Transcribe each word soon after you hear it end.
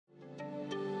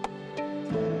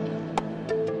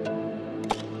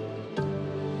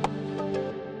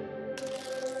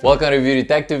Welcome to Review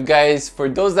Detective, guys. For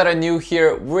those that are new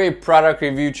here, we're a product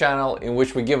review channel in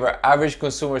which we give our average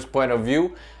consumer's point of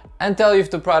view and tell you if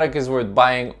the product is worth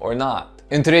buying or not.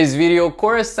 In today's video,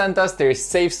 Coros sent us their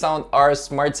SafeSound-r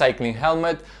smart cycling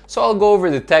helmet, so I'll go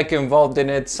over the tech involved in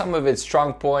it, some of its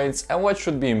strong points, and what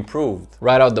should be improved.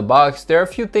 Right out the box, there are a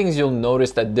few things you'll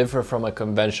notice that differ from a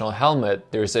conventional helmet.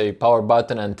 There's a power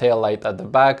button and tail light at the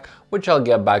back, which I'll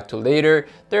get back to later.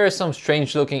 There are some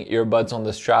strange looking earbuds on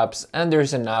the straps, and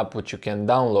there's an app which you can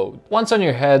download. Once on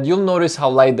your head, you'll notice how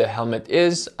light the helmet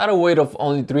is. At a weight of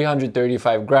only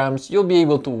 335 grams, you'll be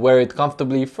able to wear it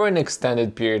comfortably for an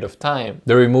extended period of time.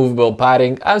 The removable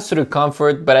padding adds to the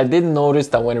comfort, but I did notice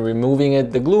that when removing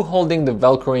it, the glue holding the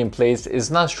Velcro in place is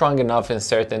not strong enough in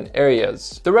certain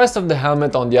areas. The rest of the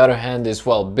helmet, on the other hand, is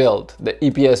well built. The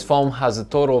EPS foam has a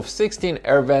total of 16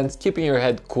 air vents, keeping your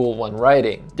head cool when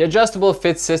riding. The adjustable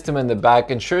fit system in the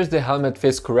back ensures the helmet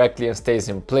fits correctly and stays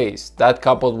in place. That,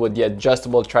 coupled with the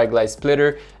adjustable tri-glide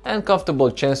splitter and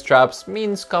comfortable chin straps,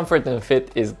 means comfort and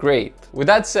fit is great. With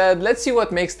that said, let's see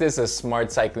what makes this a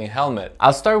smart cycling helmet.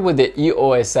 I'll start with the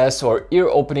EOSS, or ear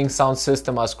opening sound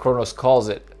system as Coros calls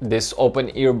it. This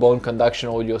open ear bone conduction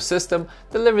audio system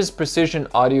delivers precision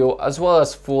audio as well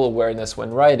as full awareness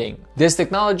when riding. This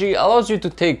technology allows you to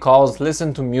take calls,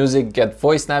 listen to music, get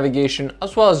voice navigation,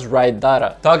 as well as ride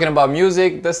data. Talking about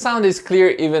music, the sound is clear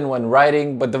even when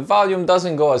riding, but the volume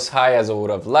doesn't go as high as I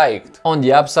would have liked. On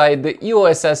the upside, the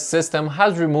EOSS system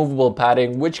has removable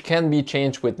padding which can be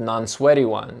changed with non-sweaty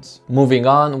ones. Moving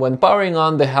on, when powering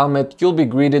on the helmet, you'll be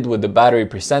greeted with the battery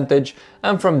percentage,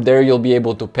 and from there you'll be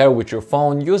able to pair with your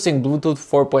phone using Bluetooth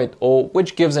 4.0,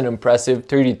 which gives an impressive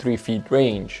 33 feet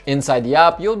range. Inside the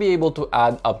app, you'll be able to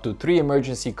add up to 3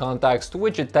 emergency contacts to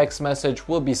which a text message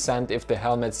will be sent if the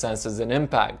helmet senses an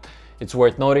impact. It's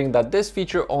worth noting that this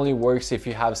feature only works if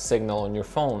you have signal on your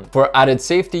phone. For added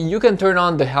safety, you can turn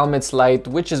on the helmet's light,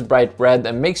 which is bright red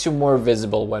and makes you more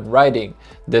visible when riding.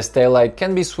 This tail light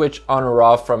can be switched on or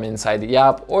off from inside the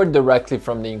app or directly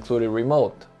from the included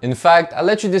remote. In fact, I'll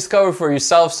let you discover for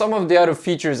yourself some of the other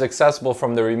features accessible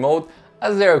from the remote,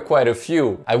 as there are quite a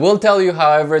few. I will tell you,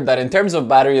 however, that in terms of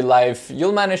battery life,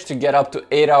 you'll manage to get up to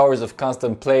 8 hours of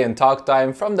constant play and talk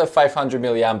time from the 500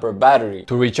 mAh battery.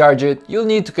 To recharge it, you'll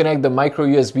need to connect the micro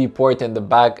USB port in the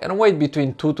back and wait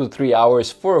between 2 to 3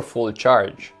 hours for a full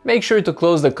charge. Make sure to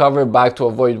close the cover back to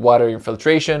avoid water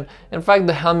infiltration. In fact,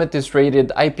 the helmet is rated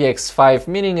IPX5,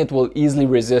 meaning it will easily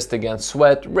resist against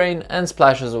sweat, rain, and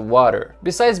splashes of water.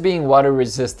 Besides being water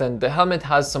resistant, the helmet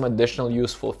has some additional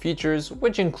useful features,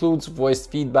 which includes voice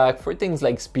feedback for things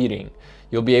like speeding.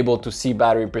 You'll be able to see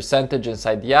battery percentage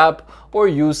inside the app or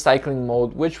use cycling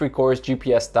mode, which records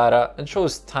GPS data and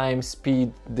shows time,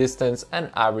 speed, distance, and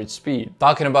average speed.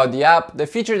 Talking about the app, the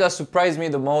feature that surprised me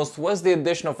the most was the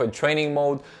addition of a training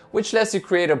mode, which lets you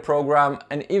create a program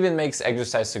and even makes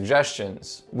exercise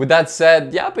suggestions. With that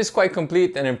said, the app is quite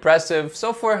complete and impressive,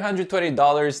 so for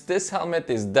 $120, this helmet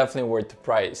is definitely worth the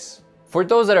price. For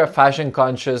those that are fashion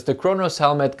conscious, the Coros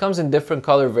helmet comes in different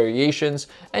color variations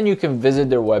and you can visit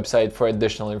their website for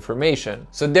additional information.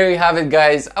 So there you have it,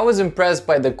 guys. I was impressed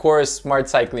by the Coros Smart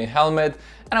Cycling helmet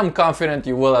and I'm confident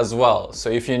you will as well. So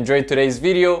if you enjoyed today's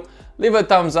video, leave a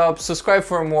thumbs up, subscribe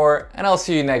for more, and I'll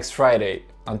see you next Friday.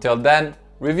 Until then,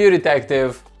 Review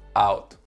Detective out.